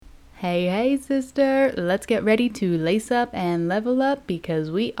Hey, hey, sister. Let's get ready to lace up and level up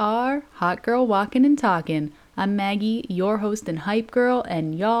because we are Hot Girl Walking and Talking. I'm Maggie, your host and hype girl,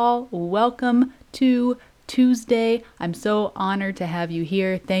 and y'all, welcome to Tuesday. I'm so honored to have you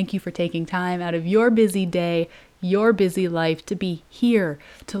here. Thank you for taking time out of your busy day, your busy life to be here,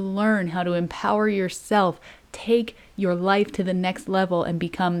 to learn how to empower yourself, take your life to the next level and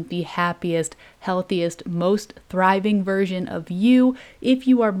become the happiest, healthiest, most thriving version of you. If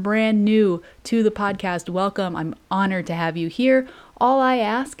you are brand new to the podcast, welcome. I'm honored to have you here. All I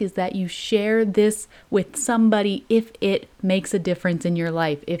ask is that you share this with somebody if it makes a difference in your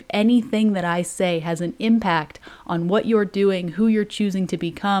life. If anything that I say has an impact on what you're doing, who you're choosing to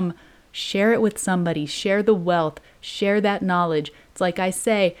become, share it with somebody. Share the wealth. Share that knowledge. It's like I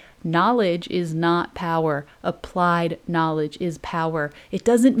say, knowledge is not power. Applied knowledge is power. It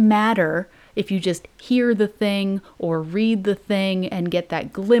doesn't matter if you just hear the thing or read the thing and get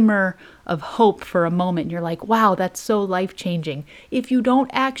that glimmer of hope for a moment. You're like, wow, that's so life-changing. If you don't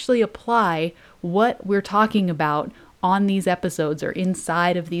actually apply what we're talking about on these episodes or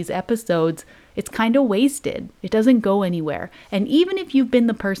inside of these episodes, it's kind of wasted. It doesn't go anywhere. And even if you've been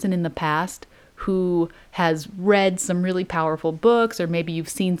the person in the past who has read some really powerful books, or maybe you've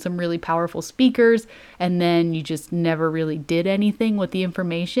seen some really powerful speakers, and then you just never really did anything with the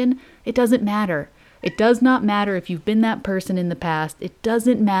information, it doesn't matter. It does not matter if you've been that person in the past. It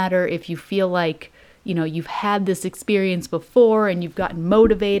doesn't matter if you feel like, you've had this experience before and you've gotten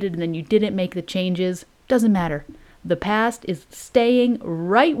motivated and then you didn't make the changes. It doesn't matter. The past is staying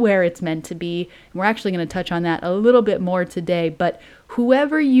right where it's meant to be. And we're actually going to touch on that a little bit more today. But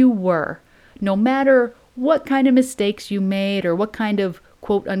whoever you were, no matter what kind of mistakes you made or what kind of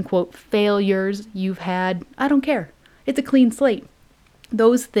quote unquote failures you've had, I don't care. It's a clean slate.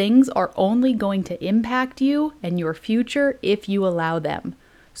 Those things are only going to impact you and your future if you allow them.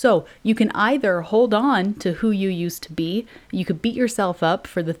 So you can either hold on to who you used to be, you could beat yourself up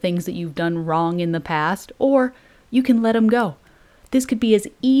for the things that you've done wrong in the past, or you can let them go. This could be as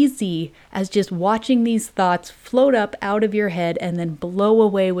easy as just watching these thoughts float up out of your head and then blow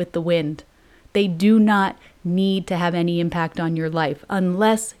away with the wind. They do not need to have any impact on your life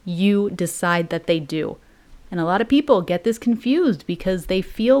unless you decide that they do. And a lot of people get this confused because they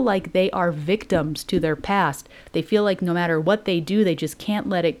feel like they are victims to their past. They feel like no matter what they do, they just can't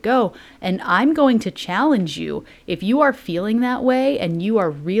let it go. And I'm going to challenge you. If you are feeling that way and you are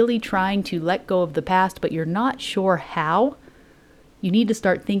really trying to let go of the past, but you're not sure how, you need to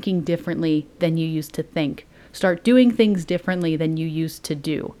start thinking differently than you used to think. Start doing things differently than you used to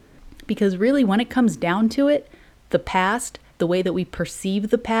do. Because really, when it comes down to it, the past, the way that we perceive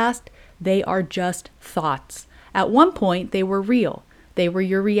the past, they are just thoughts. At one point, they were real. They were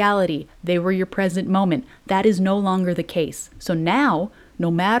your reality. They were your present moment. That is no longer the case. So now,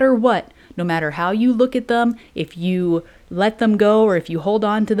 no matter what, no matter how you look at them, if you let them go or if you hold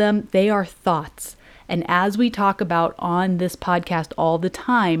on to them, they are thoughts. And as we talk about on this podcast all the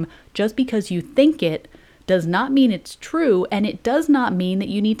time, just because you think it does not mean it's true, and it does not mean that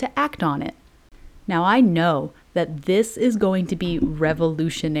you need to act on it. Now, I know that this is going to be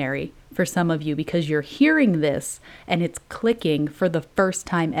revolutionary for some of you because you're hearing this and it's clicking for the first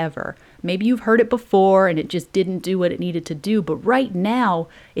time ever. Maybe you've heard it before and it just didn't do what it needed to do, but right now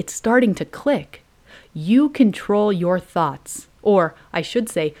it's starting to click. You control your thoughts, or I should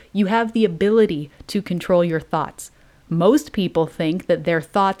say, you have the ability to control your thoughts. Most people think that their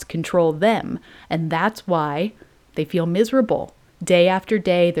thoughts control them, and that's why they feel miserable. Day after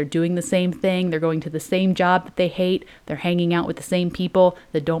day, they're doing the same thing, they're going to the same job that they hate, they're hanging out with the same people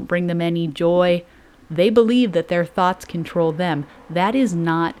that don't bring them any joy. They believe that their thoughts control them. That is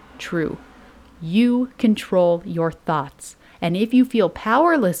not true. You control your thoughts. And if you feel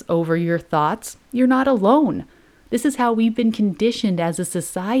powerless over your thoughts, you're not alone. This is how we've been conditioned as a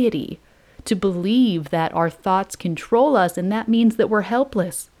society, to believe that our thoughts control us, and that means that we're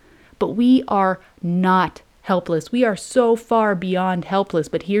helpless. But we are not helpless. We are so far beyond helpless.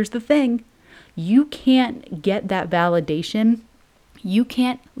 But here's the thing. You can't get that validation. You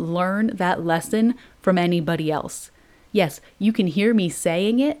can't learn that lesson from anybody else. Yes, you can hear me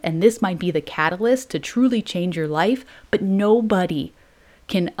saying it, and this might be the catalyst to truly change your life, but nobody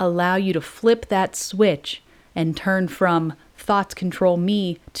can allow you to flip that switch and turn from thoughts control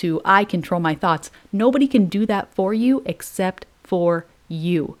me to I control my thoughts. Nobody can do that for you except for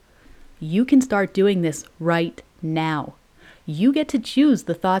you. You can start doing this right now. You get to choose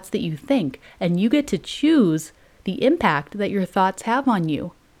the thoughts that you think, and you get to choose the impact that your thoughts have on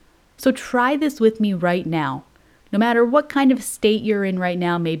you. So try this with me right now. No matter what kind of state you're in right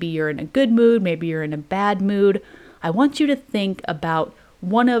now, maybe you're in a good mood, maybe you're in a bad mood, I want you to think about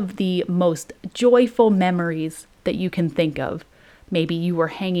one of the most joyful memories that you can think of. Maybe you were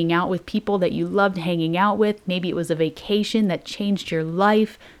hanging out with people that you loved hanging out with. Maybe it was a vacation that changed your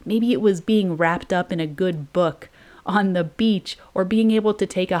life. Maybe it was being wrapped up in a good book on the beach or being able to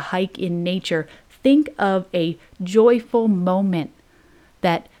take a hike in nature. Think of a joyful moment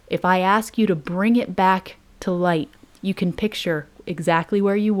that if I ask you to bring it back to light, you can picture exactly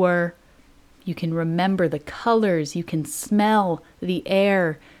where you were. You can remember the colors. You can smell the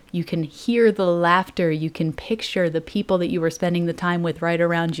air. You can hear the laughter. You can picture the people that you were spending the time with right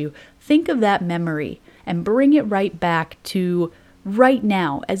around you. Think of that memory and bring it right back to right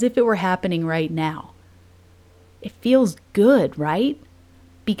now, as if it were happening right now. It feels good, right?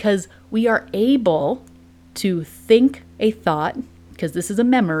 Because we are able to think a thought, because this is a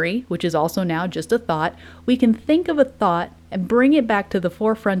memory, which is also now just a thought. We can think of a thought and bring it back to the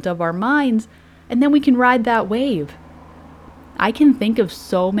forefront of our minds, and then we can ride that wave. I can think of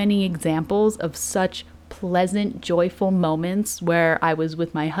so many examples of such pleasant, joyful moments where I was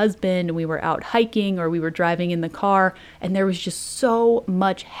with my husband and we were out hiking or we were driving in the car and there was just so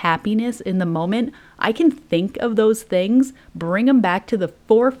much happiness in the moment. I can think of those things, bring them back to the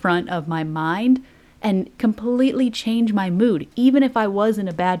forefront of my mind and completely change my mood, even if I was in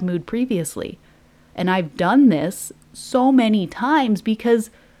a bad mood previously. And I've done this so many times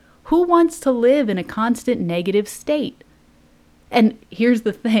because who wants to live in a constant negative state? And here's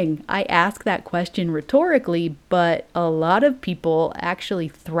the thing, I ask that question rhetorically, but a lot of people actually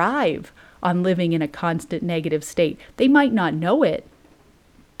thrive on living in a constant negative state. They might not know it,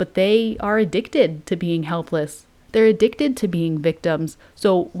 but they are addicted to being helpless. They're addicted to being victims.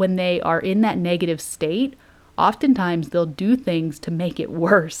 So when they are in that negative state, oftentimes they'll do things to make it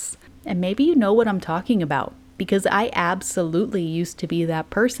worse. And maybe you know what I'm talking about, because I absolutely used to be that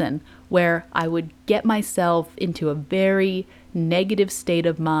person where I would get myself into a very negative state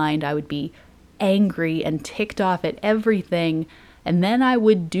of mind. I would be angry and ticked off at everything, and then I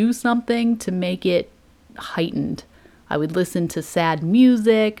would do something to make it heightened. I would listen to sad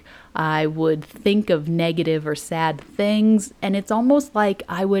music, I would think of negative or sad things, and it's almost like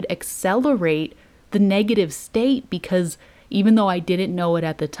I would accelerate the negative state because even though I didn't know it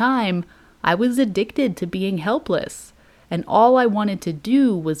at the time, I was addicted to being helpless. And all I wanted to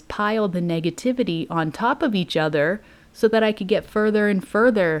do was pile the negativity on top of each other so that I could get further and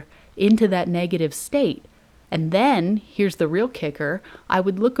further into that negative state. And then, here's the real kicker, I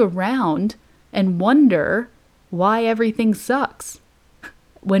would look around and wonder why everything sucks.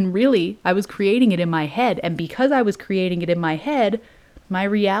 When really, I was creating it in my head. And because I was creating it in my head, my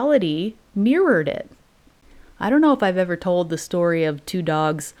reality mirrored it. I don't know if I've ever told the story of two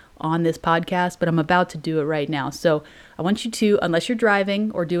dogs on this podcast, but I'm about to do it right now. So I want you to, unless you're driving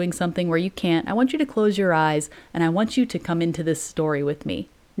or doing something where you can't, I want you to close your eyes and I want you to come into this story with me.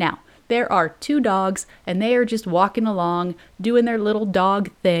 Now, there are two dogs and they are just walking along, doing their little dog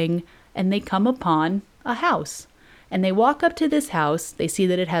thing, and they come upon a house. And they walk up to this house, they see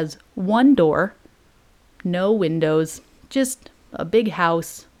that it has one door, no windows, just a big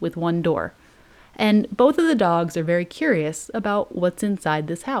house with one door. And both of the dogs are very curious about what's inside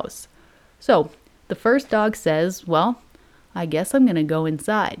this house. So the first dog says, well, I guess I'm going to go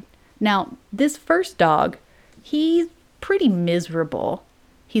inside. Now, this first dog, he's pretty miserable.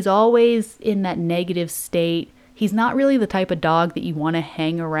 He's always in that negative state. He's not really the type of dog that you want to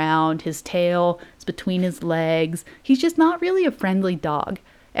hang around. His tail is between his legs. He's just not really a friendly dog.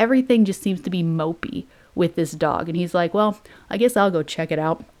 Everything just seems to be mopey with this dog. And he's like, well, I guess I'll go check it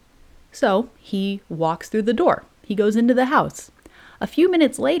out. So he walks through the door. He goes into the house. A few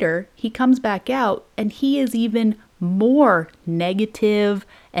minutes later, he comes back out and he is even more negative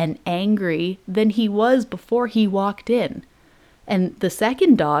and angry than he was before he walked in. And the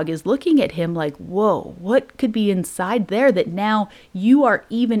second dog is looking at him like, whoa, what could be inside there that now you are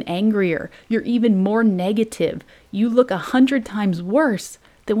even angrier? You're even more negative. You look 100 times worse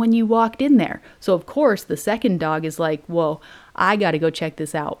than when you walked in there. So of course, the second dog is like, whoa, I got to go check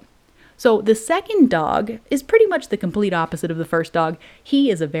this out. So the second dog is pretty much the complete opposite of the first dog. He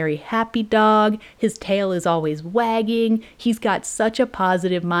is a very happy dog. His tail is always wagging. He's got such a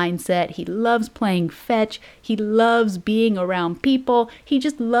positive mindset. He loves playing fetch. He loves being around people. He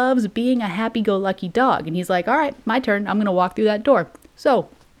just loves being a happy-go-lucky dog. And he's like, all right, my turn. I'm going to walk through that door. So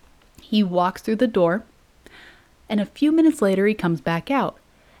he walks through the door, and a few minutes later he comes back out.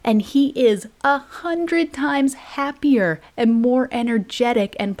 And he is 100 times happier and more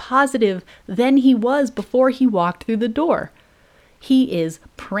energetic and positive than he was before he walked through the door. He is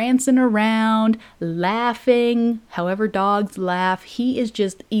prancing around, laughing, however dogs laugh. He is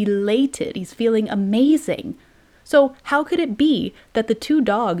just elated. He's feeling amazing. So how could it be that the two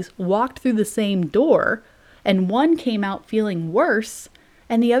dogs walked through the same door and one came out feeling worse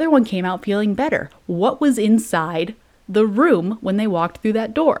and the other one came out feeling better? What was inside the room when they walked through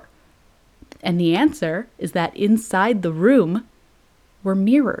that door? And the answer is that inside the room were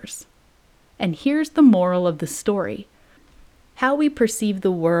mirrors. And here's the moral of the story. How we perceive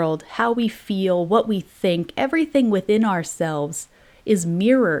the world, how we feel, what we think, everything within ourselves is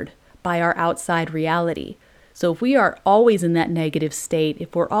mirrored by our outside reality. So if we are always in that negative state,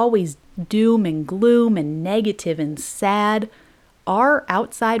 if we're always doom and gloom and negative and sad, our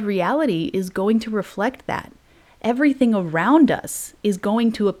outside reality is going to reflect that. Everything around us is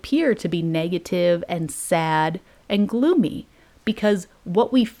going to appear to be negative and sad and gloomy because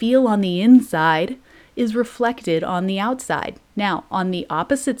what we feel on the inside is reflected on the outside. Now, on the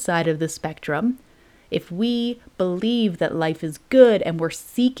opposite side of the spectrum, if we believe that life is good and we're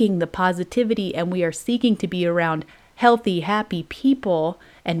seeking the positivity and we are seeking to be around healthy, happy people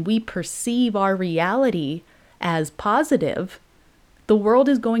and we perceive our reality as positive, the world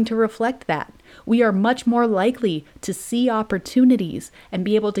is going to reflect that. We are much more likely to see opportunities and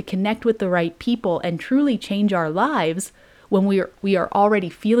be able to connect with the right people and truly change our lives when we are already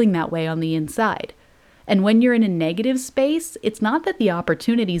feeling that way on the inside. And when you're in a negative space, it's not that the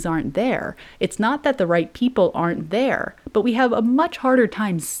opportunities aren't there. It's not that the right people aren't there, but we have a much harder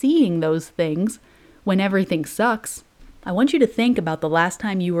time seeing those things when everything sucks. I want you to think about the last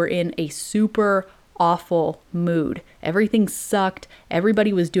time you were in a super awful mood. Everything sucked.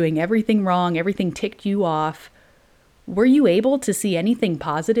 Everybody was doing everything wrong. Everything ticked you off. Were you able to see anything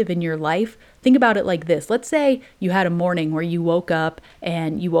positive in your life? Think about it like this. Let's say you had a morning where you woke up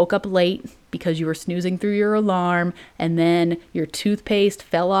late because you were snoozing through your alarm, and then your toothpaste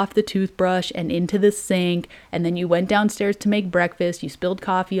fell off the toothbrush and into the sink, and then you went downstairs to make breakfast, you spilled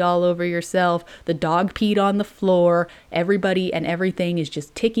coffee all over yourself, the dog peed on the floor, everybody and everything is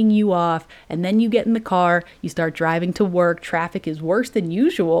just ticking you off, and then you get in the car, you start driving to work, traffic is worse than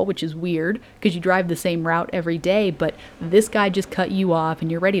usual, which is weird because you drive the same route every day, but this guy just cut you off and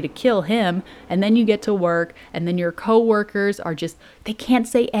you're ready to kill him, and then you get to work, and then your coworkers are just, they can't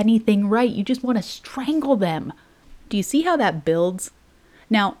say anything right. You just want to strangle them. Do you see how that builds?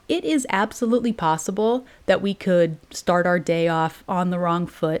 Now, it is absolutely possible that we could start our day off on the wrong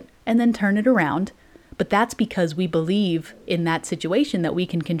foot and then turn it around. But that's because we believe in that situation that we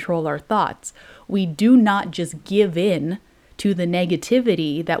can control our thoughts. We do not just give in to the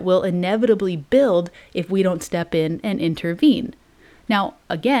negativity that will inevitably build if we don't step in and intervene. Now,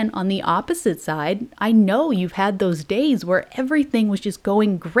 again, on the opposite side, I know you've had those days where everything was just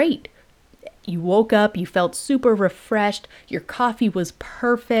going great. You woke up, you felt super refreshed, your coffee was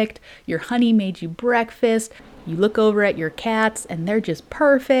perfect, your honey made you breakfast, you look over at your cats and they're just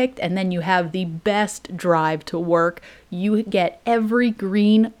perfect, and then you have the best drive to work. You get every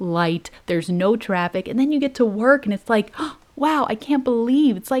green light, there's no traffic, and then you get to work and it's like, oh, wow, I can't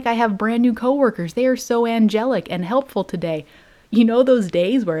believe it's like I have brand new coworkers. They are so angelic and helpful today. You know those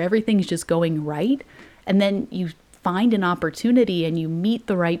days where everything's just going right, and then you find an opportunity and you meet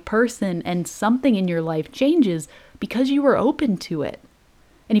the right person and something in your life changes because you were open to it.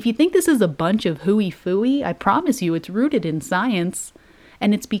 And if you think this is a bunch of hooey-fooey, I promise you it's rooted in science.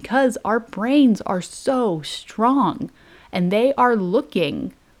 And it's because our brains are so strong and they are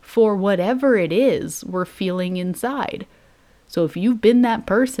looking for whatever it is we're feeling inside. So if you've been that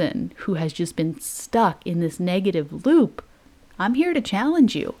person who has just been stuck in this negative loop, I'm here to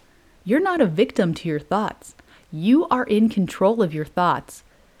challenge you. You're not a victim to your thoughts. You are in control of your thoughts.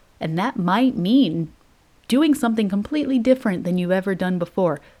 And that might mean doing something completely different than you've ever done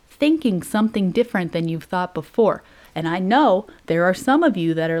before, thinking something different than you've thought before. And I know there are some of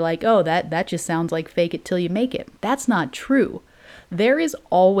you that are like, oh, that just sounds like fake it till you make it. That's not true. There is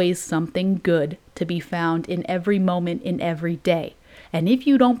always something good to be found in every moment in every day. And if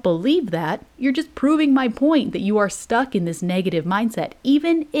you don't believe that, you're just proving my point that you are stuck in this negative mindset.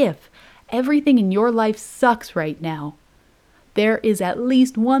 Even if everything in your life sucks right now, there is at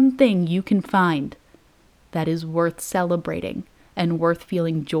least one thing you can find that is worth celebrating and worth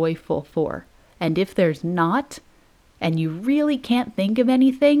feeling joyful for. And if there's not, and you really can't think of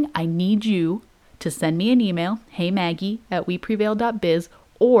anything, I need you to send me an email, heyMaggie@weprevail.biz,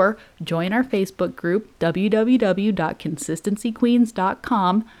 or join our Facebook group,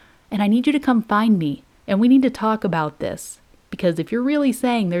 www.consistencyqueens.com, and I need you to come find me, and we need to talk about this. Because if you're really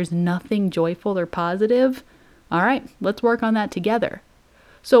saying there's nothing joyful or positive, all right, let's work on that together.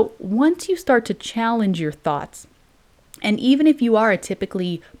 So once you start to challenge your thoughts, and even if you are a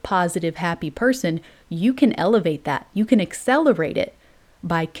typically positive, happy person, you can elevate that. You can accelerate it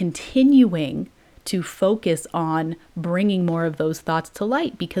by continuing to focus on bringing more of those thoughts to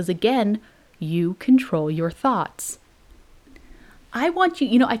light because, again, you control your thoughts. I want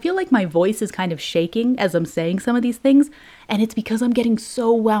you, I feel like my voice is kind of shaking as I'm saying some of these things, and it's because I'm getting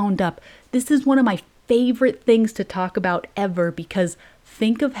so wound up. This is one of my favorite things to talk about ever because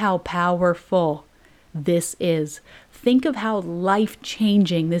think of how powerful this is. Think of how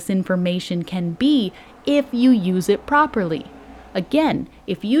life-changing this information can be if you use it properly. Again,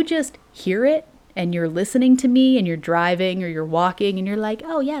 if you just hear it and you're listening to me and you're driving or you're walking and you're like,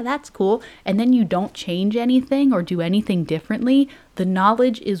 oh yeah, that's cool, and then you don't change anything or do anything differently, the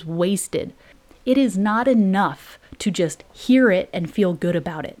knowledge is wasted. It is not enough to just hear it and feel good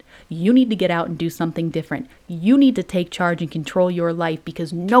about it. You need to get out and do something different. You need to take charge and control your life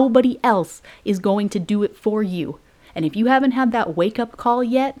because nobody else is going to do it for you. And if you haven't had that wake-up call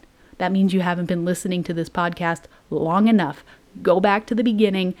yet, that means you haven't been listening to this podcast long enough. Go back to the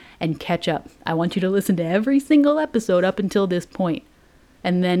beginning and catch up. I want you to listen to every single episode up until this point,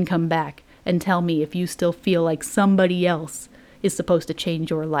 and then come back and tell me if you still feel like somebody else is supposed to change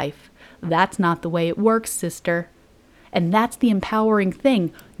your life. That's not the way it works, sister. And that's the empowering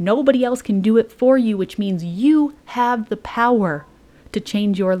thing. Nobody else can do it for you, which means you have the power to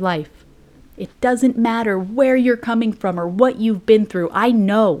change your life. It doesn't matter where you're coming from or what you've been through. I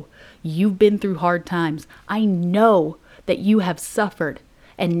know you've been through hard times. I know that you have suffered.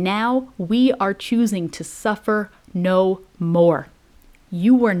 And now we are choosing to suffer no more.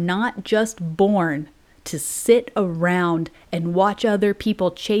 You were not just born to sit around and watch other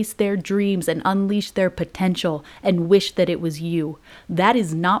people chase their dreams and unleash their potential and wish that it was you. That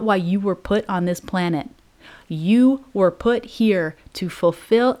is not why you were put on this planet. You were put here to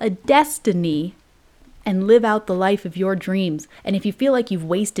fulfill a destiny and live out the life of your dreams. And if you feel like you've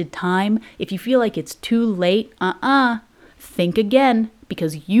wasted time, if you feel like it's too late, think again,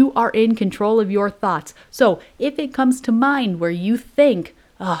 because you are in control of your thoughts. So if it comes to mind where you think,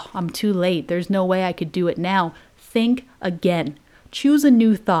 oh, I'm too late, there's no way I could do it now, think again. Choose a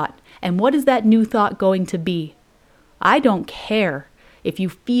new thought. And what is that new thought going to be? I don't care if you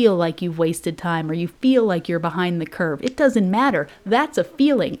feel like you've wasted time or you feel like you're behind the curve. It doesn't matter. That's a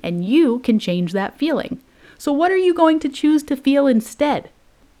feeling, and you can change that feeling. So what are you going to choose to feel instead?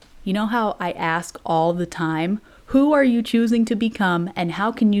 You know how I ask all the time, who are you choosing to become and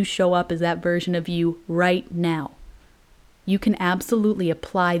how can you show up as that version of you right now? You can absolutely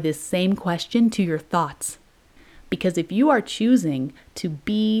apply this same question to your thoughts. Because if you are choosing to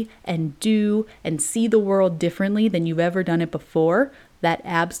be and do and see the world differently than you've ever done it before, that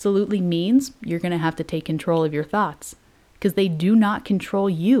absolutely means you're going to have to take control of your thoughts. Because they do not control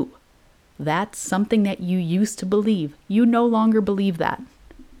you. That's something that you used to believe. You no longer believe that.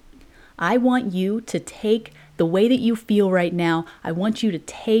 I want you to take the way that you feel right now. I want you to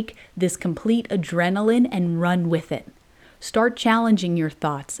take this complete adrenaline and run with it. Start challenging your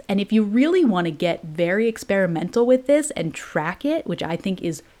thoughts. And if you really want to get very experimental with this and track it, which I think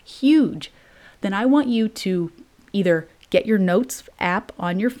is huge, then I want you to either get your notes app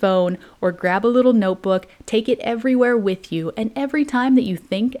on your phone or grab a little notebook, take it everywhere with you, and every time that you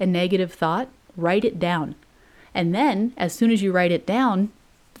think a negative thought, write it down. And then, as soon as you write it down,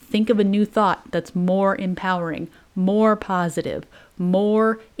 think of a new thought that's more empowering, more positive,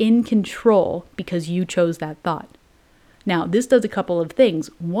 more in control because you chose that thought. Now, this does a couple of things.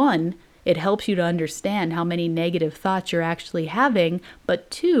 One, it helps you to understand how many negative thoughts you're actually having, but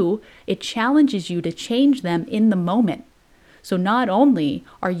two, it challenges you to change them in the moment. So not only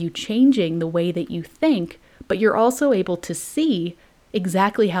are you changing the way that you think, but you're also able to see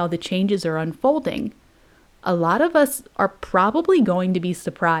exactly how the changes are unfolding. A lot of us are probably going to be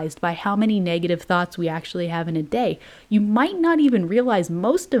surprised by how many negative thoughts we actually have in a day. You might not even realize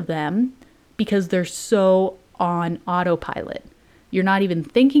most of them because they're so on autopilot. You're not even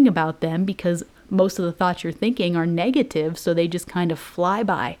thinking about them because most of the thoughts you're thinking are negative, so they just kind of fly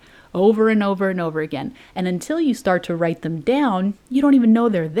by over and over and over again. And until you start to write them down, you don't even know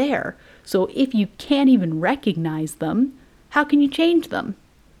they're there. So if you can't even recognize them, how can you change them?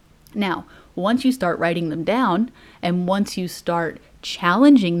 Now, once you start writing them down, and once you start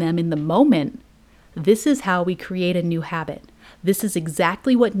challenging them in the moment, this is how we create a new habit. This is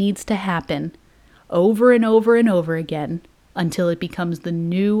exactly what needs to happen over and over and over again until it becomes the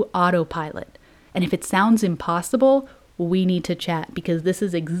new autopilot. And if it sounds impossible, we need to chat because this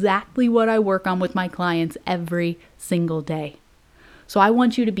is exactly what I work on with my clients every single day. So I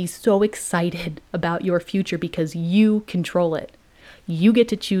want you to be so excited about your future because you control it. You get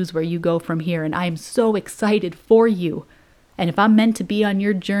to choose where you go from here, and I am so excited for you. And if I'm meant to be on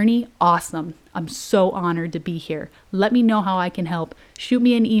your journey, awesome. I'm so honored to be here. Let me know how I can help. Shoot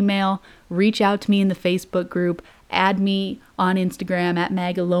me an email, reach out to me in the Facebook group, add me on Instagram at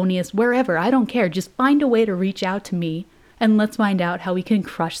Magalonius, wherever. I don't care. Just find a way to reach out to me and let's find out how we can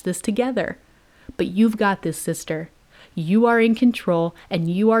crush this together. But you've got this, sister. You are in control and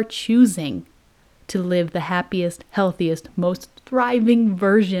you are choosing to live the happiest, healthiest, most thriving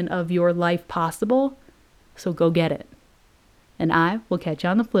version of your life possible. So go get it. And I will catch you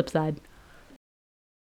on the flip side.